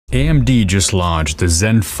AMD just launched the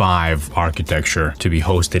Zen 5 architecture to be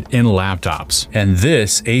hosted in laptops. And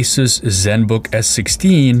this ASUS Zenbook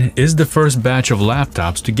S16 is the first batch of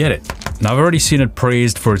laptops to get it. Now, I've already seen it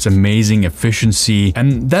praised for its amazing efficiency,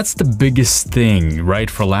 and that's the biggest thing,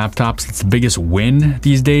 right? For laptops, it's the biggest win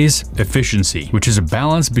these days, efficiency, which is a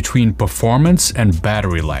balance between performance and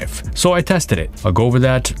battery life. So I tested it. I'll go over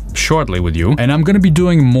that shortly with you, and I'm gonna be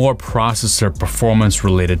doing more processor performance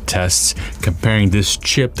related tests, comparing this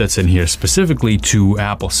chip that's in here specifically to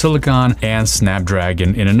Apple Silicon and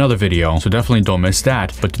Snapdragon in another video, so definitely don't miss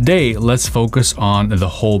that. But today, let's focus on the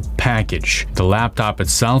whole package, the laptop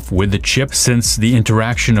itself with the chip, since the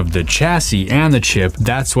interaction of the chassis and the chip,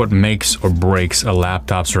 that's what makes or breaks a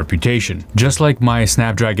laptop's reputation. Just like my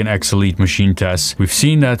Snapdragon X Elite machine tests, we've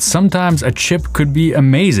seen that sometimes a chip could be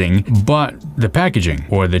amazing, but the packaging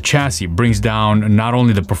or the chassis brings down not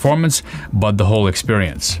only the performance, but the whole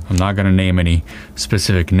experience. I'm not gonna name any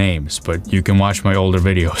specific names, but you can watch my older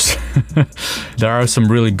videos. There are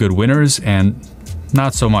some really good winners and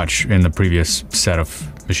not so much in the previous set of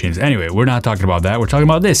machines. Anyway, we're not talking about that. We're talking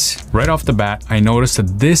about this. Right off the bat, I noticed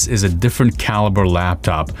that this is a different caliber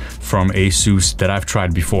laptop from ASUS that I've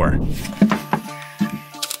tried before.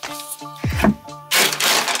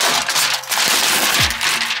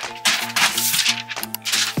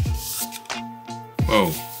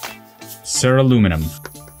 Whoa. Ceraluminum.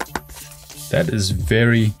 That is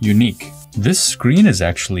very unique. This screen is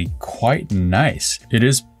actually quite nice. It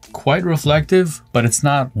is quite reflective, but it's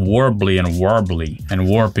not warbly and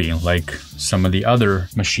warpy like some of the other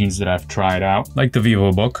machines that I've tried out, like the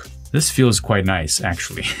VivoBook. This feels quite nice,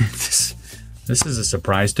 actually. This is a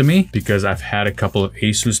surprise to me because I've had a couple of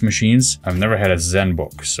ASUS machines. I've never had a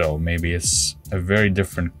Zenbook, so maybe it's a very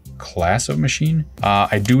different class of machine.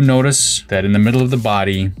 I do notice that in the middle of the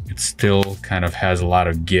body, it still kind of has a lot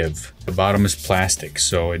of give. The bottom is plastic,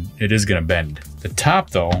 so it is gonna bend. The top,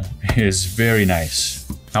 though, is very nice.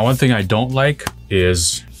 Now, one thing I don't like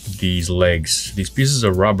is these legs. These pieces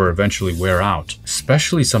of rubber eventually wear out,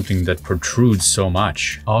 especially something that protrudes so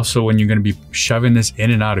much. Also, when you're gonna be shoving this in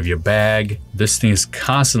and out of your bag, this thing is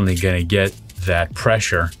constantly gonna get that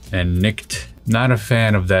pressure and nicked. Not a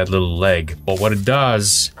fan of that little leg, but what it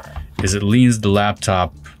does is it leans the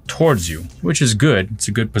laptop towards you, which is good. It's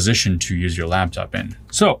a good position to use your laptop in.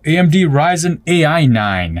 So AMD Ryzen AI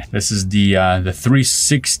 9. This is the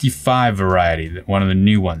 365 variety, one of the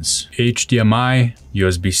new ones. HDMI,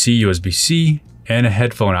 USB-C, USB-C, and a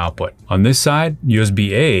headphone output. On this side,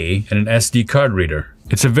 USB-A and an SD card reader.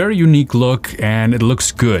 It's a very unique look and it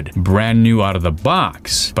looks good, brand new out of the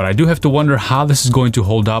box. But I do have to wonder how this is going to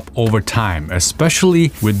hold up over time,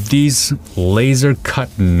 especially with these laser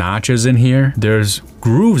cut notches in here. There's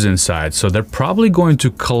grooves inside, so they're probably going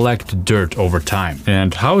to collect dirt over time.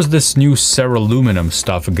 And how is this new ceraluminum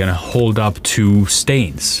stuff gonna hold up to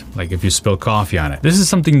stains, like if you spill coffee on it? This is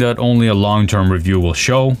something that only a long-term review will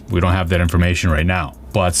show. We don't have that information right now.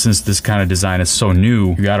 But since this kind of design is so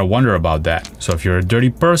new, you gotta wonder about that. So if you're a dirty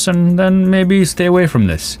person, then maybe stay away from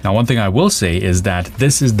this. Now, one thing I will say is that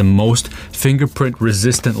this is the most fingerprint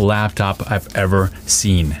resistant laptop I've ever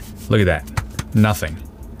seen. Look at that, nothing.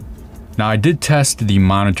 Now, I did test the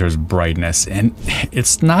monitor's brightness, and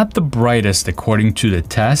it's not the brightest according to the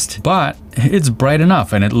test, but it's bright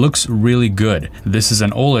enough and it looks really good. This is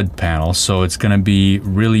an OLED panel, so it's gonna be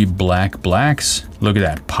really black blacks. Look at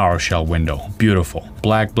that PowerShell window, beautiful.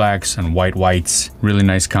 Black blacks and white whites, really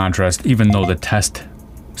nice contrast, even though the test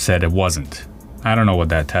said it wasn't. I don't know what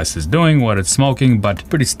that test is doing, what it's smoking, but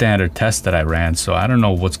pretty standard test that I ran, so I don't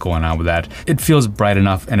know what's going on with that. It feels bright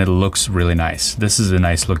enough and it looks really nice. This is a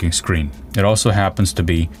nice looking screen. It also happens to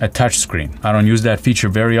be a touch screen. I don't use that feature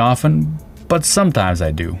very often, but sometimes I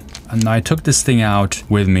do. And I took this thing out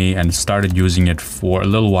with me and started using it for a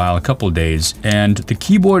little while, a couple days, and the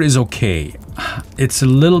keyboard is okay. It's a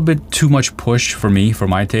little bit too much push for me, for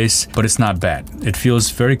my taste, but it's not bad. It feels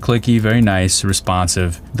very clicky, very nice,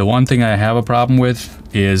 responsive. The one thing I have a problem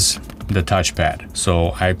with is the touchpad.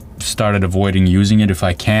 So I started avoiding using it if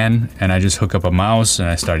I can, and I just hook up a mouse and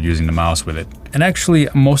I started using the mouse with it. And actually,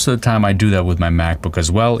 most of the time I do that with my MacBook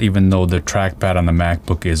as well, even though the trackpad on the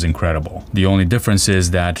MacBook is incredible. The only difference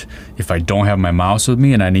is that if I don't have my mouse with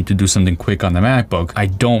me and I need to do something quick on the MacBook, I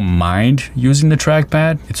don't mind using the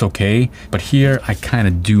trackpad. It's okay, but here I kind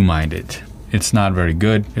of do mind it. It's not very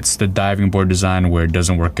good. It's the diving board design where it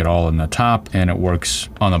doesn't work at all on the top and it works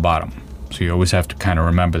on the bottom. So you always have to kind of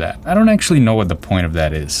remember that. I don't actually know what the point of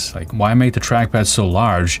that is. Like, why make the trackpad so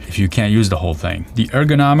large if you can't use the whole thing? The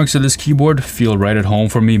ergonomics of this keyboard feel right at home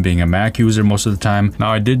for me, being a Mac user most of the time.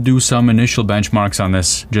 Now, I did do some initial benchmarks on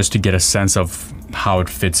this just to get a sense of how it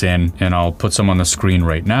fits in, and I'll put some on the screen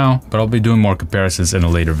right now, but I'll be doing more comparisons in a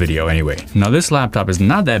later video anyway. Now this laptop is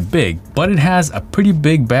not that big, but it has a pretty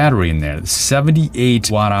big battery in there, 78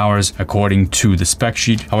 watt hours according to the spec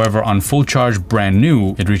sheet. However, on full charge brand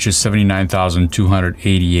new, it reaches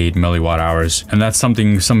 79,288 milliwatt hours. And that's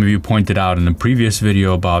something some of you pointed out in the previous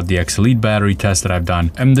video about the X Elite battery test that I've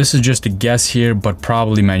done. And this is just a guess here, but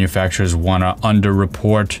probably manufacturers want to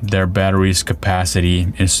under-report their battery's capacity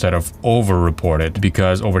instead of over-report it,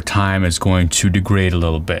 because over time it's going to degrade a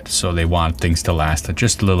little bit. So they want things to last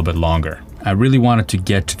just a little bit longer. I really wanted to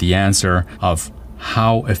get to the answer of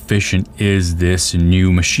how efficient is this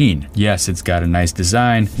new machine. Yes, it's got a nice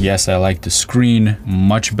design. Yes, I like the screen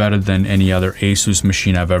much better than any other ASUS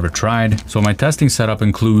machine I've ever tried. So my testing setup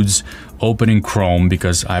includes opening Chrome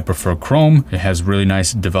because I prefer Chrome. It has really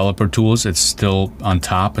nice developer tools. It's still on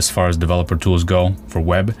top as far as developer tools go for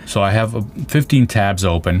web. So I have 15 tabs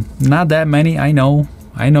open. Not that many, I know.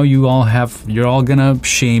 I know you're all gonna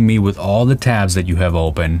shame me with all the tabs that you have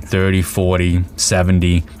open, 30, 40,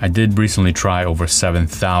 70. I did recently try over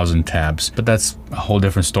 7,000 tabs, but that's a whole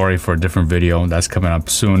different story for a different video. That's coming up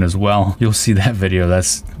soon as well. You'll see that video.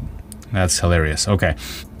 That's hilarious. Okay,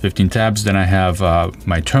 15 tabs. Then I have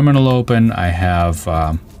my terminal open. I have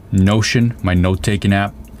Notion, my note-taking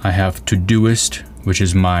app. I have Todoist, which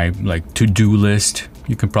is my to-do list.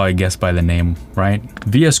 You can probably guess by the name, right?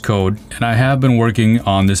 VS Code, and I have been working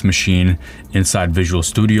on this machine inside Visual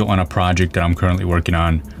Studio on a project that I'm currently working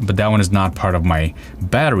on, but that one is not part of my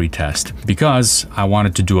battery test because I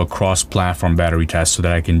wanted to do a cross-platform battery test so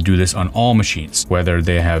that I can do this on all machines, whether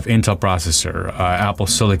they have Intel processor, Apple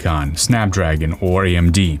Silicon, Snapdragon, or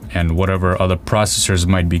AMD, and whatever other processors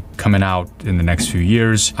might be coming out in the next few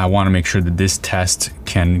years. I want to make sure that this test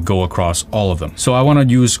can go across all of them. So I want to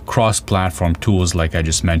use cross-platform tools like I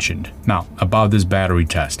just mentioned. Now, about this battery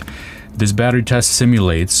test. This battery test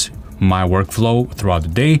simulates my workflow throughout the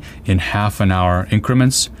day in half-an-hour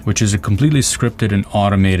increments, which is a completely scripted and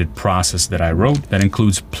automated process that I wrote that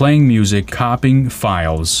includes playing music, copying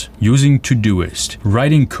files, using Todoist,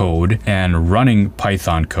 writing code, and running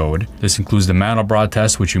Python code. This includes the Mandelbrot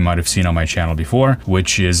test, which you might have seen on my channel before,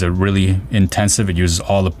 which is a really intensive. It uses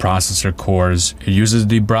all the processor cores. It uses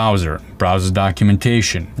the browser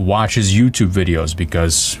documentation, watches YouTube videos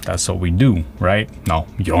because that's what we do, right? No,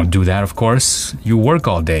 you don't do that, of course. You work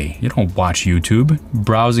all day. You don't watch YouTube.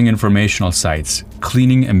 Browsing informational sites,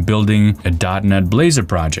 cleaning and building a .NET Blazor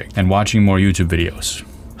project, and watching more YouTube videos.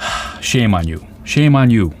 Shame on you. Shame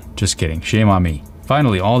on you. Just kidding. Shame on me.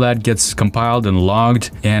 Finally, all that gets compiled and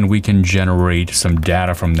logged, and we can generate some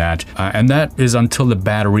data from that. And that is until the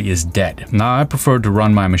battery is dead. Now, I prefer to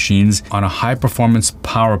run my machines on a high-performance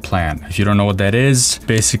power plan. If you don't know what that is,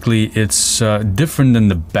 basically it's different than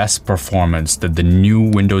the best performance that the new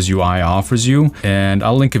Windows UI offers you. And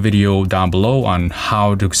I'll link a video down below on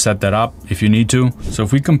how to set that up if you need to. So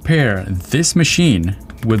if we compare this machine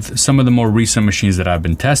with some of the more recent machines that I've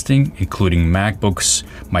been testing, including MacBooks,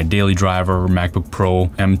 my daily driver, MacBook Pro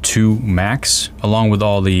M2 Max, along with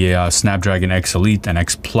all the Snapdragon X Elite and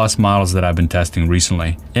X Plus models that I've been testing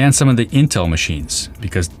recently, and some of the Intel machines,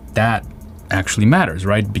 because that actually matters,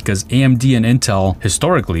 right? Because AMD and Intel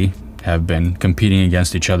historically have been competing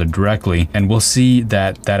against each other directly, and we'll see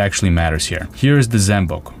that that actually matters here. Here's the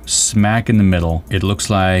Zenbook, smack in the middle. It looks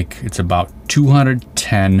like it's about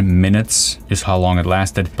 210 minutes is how long it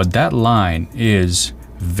lasted, but that line is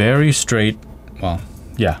very straight. Well,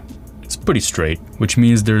 yeah, it's pretty straight, which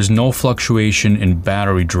means there's no fluctuation in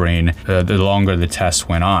battery drain the longer the test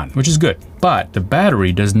went on, which is good. But the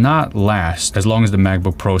battery does not last as long as the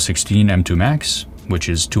MacBook Pro 16 M2 Max, which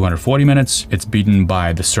is 240 minutes. It's beaten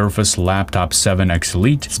by the Surface Laptop 7 X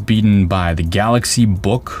Elite. It's beaten by the Galaxy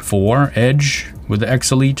Book 4 Edge with the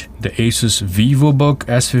X Elite, the ASUS VivoBook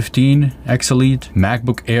S16 X Elite,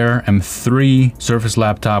 MacBook Air M3, Surface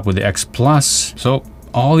Laptop with the X Plus. So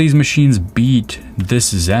all these machines beat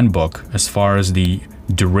this Zenbook as far as the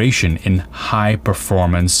duration in high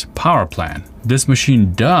performance power plan. This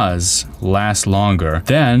machine does last longer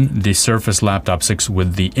than the Surface Laptop 6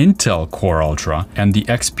 with the Intel Core Ultra and the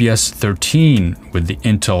XPS 13 with the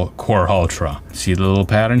Intel Core Ultra. See the little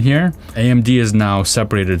pattern here? AMD has now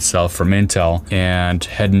separated itself from Intel and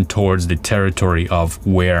heading towards the territory of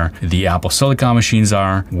where the Apple Silicon machines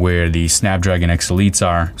are, where the Snapdragon X Elites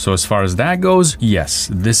are. So as far as that goes, yes,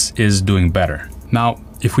 this is doing better. Now,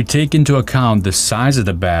 if we take into account the size of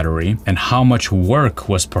the battery and how much work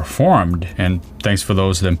was performed, and thanks for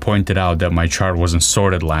those that pointed out that my chart wasn't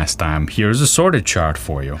sorted last time, here's a sorted chart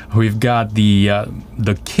for you. We've got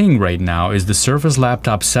the king right now is the Surface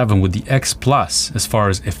Laptop 7 with the X Plus as far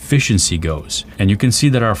as efficiency goes. And you can see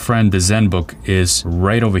that our friend the Zenbook is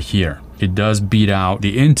right over here. It does beat out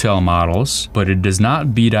the Intel models, but it does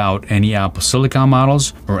not beat out any Apple Silicon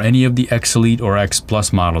models or any of the X Elite or X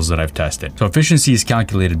Plus models that I've tested. So efficiency is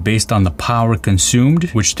calculated based on the power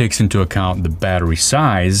consumed, which takes into account the battery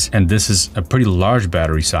size. And this is a pretty large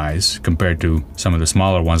battery size compared to some of the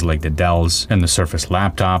smaller ones like the Dells and the Surface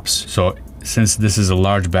laptops. So since this is a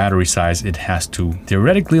large battery size, it has to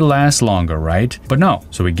theoretically last longer, right? But no.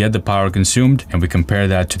 So we get the power consumed and we compare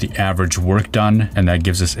that to the average work done, and that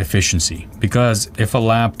gives us efficiency. Because if a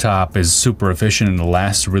laptop is super efficient and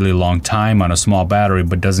lasts a really long time on a small battery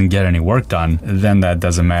but doesn't get any work done, then that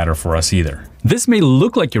doesn't matter for us either. This may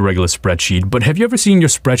look like your regular spreadsheet, but have you ever seen your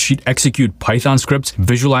spreadsheet execute Python scripts,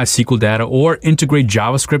 visualize SQL data, or integrate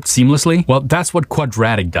JavaScript seamlessly? Well, that's what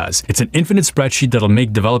Quadratic does. It's an infinite spreadsheet that'll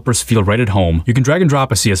make developers feel right at home. You can drag and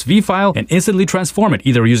drop a CSV file and instantly transform it,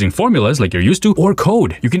 either using formulas like you're used to, or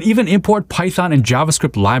code. You can even import Python and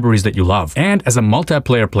JavaScript libraries that you love. And as a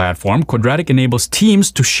multiplayer platform, Quadratic enables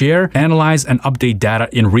teams to share, analyze, and update data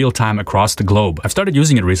in real time across the globe. I've started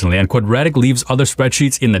using it recently, and Quadratic leaves other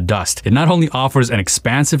spreadsheets in the dust. It not only offers an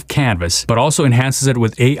expansive canvas, but also enhances it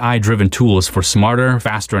with AI-driven tools for smarter,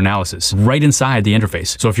 faster analysis right inside the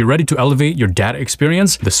interface. So if you're ready to elevate your data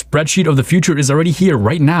experience, the spreadsheet of the future is already here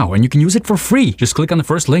right now, and you can use it for free. Just click on the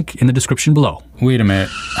first link in the description below. Wait a minute.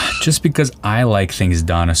 Just because I like things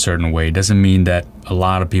done a certain way doesn't mean that a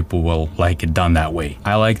lot of people will like it done that way.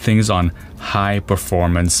 I like things on high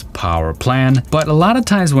performance power plan, but a lot of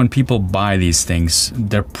times when people buy these things,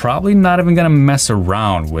 they're probably not even gonna mess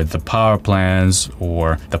around with the power plans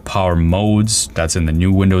or the power modes that's in the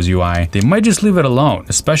new Windows UI. They might just leave it alone,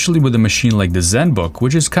 especially with a machine like the Zenbook,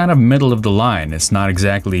 which is kind of middle of the line. It's not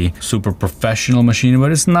exactly super professional machine,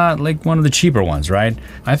 but it's not like one of the cheaper ones, right?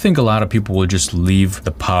 I think a lot of people will just leave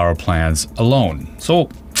the power plans alone. So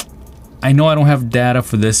I know I don't have data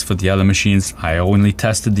for this for the other machines. I only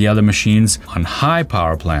tested the other machines on high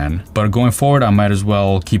power plan, but going forward, I might as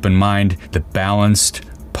well keep in mind the balanced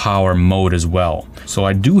power mode as well. So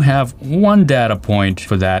I do have one data point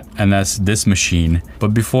for that, and that's this machine.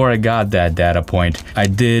 But before I got that data point, I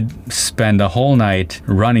did spend a whole night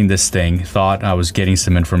running this thing, thought I was getting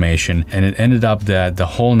some information, and it ended up that the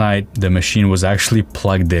whole night the machine was actually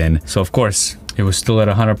plugged in. So of course, it was still at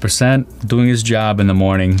 100%, doing its job in the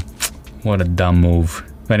morning. What a dumb move.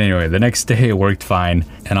 But anyway, the next day it worked fine,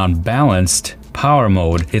 and on balanced power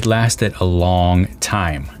mode, it lasted a long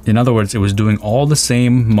time. In other words, it was doing all the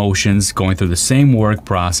same motions, going through the same work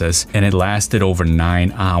process, and it lasted over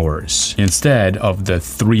 9 hours instead of the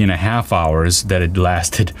 3.5 hours that it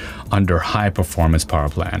lasted under high performance power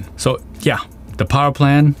plan. So yeah, the power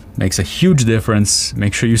plan makes a huge difference.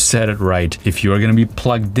 Make sure you set it right. If you are going to be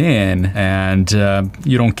plugged in and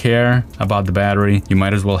you don't care about the battery, you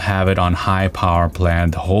might as well have it on high power plan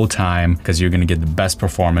the whole time, because you're going to get the best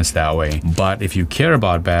performance that way. But if you care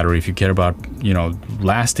about battery, if you care about, you know,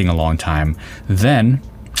 lasting a long time, then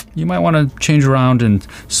you might want to change around and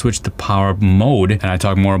switch the power mode. And I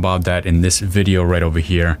talk more about that in this video right over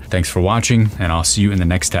here. Thanks for watching, and I'll see you in the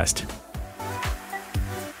next test.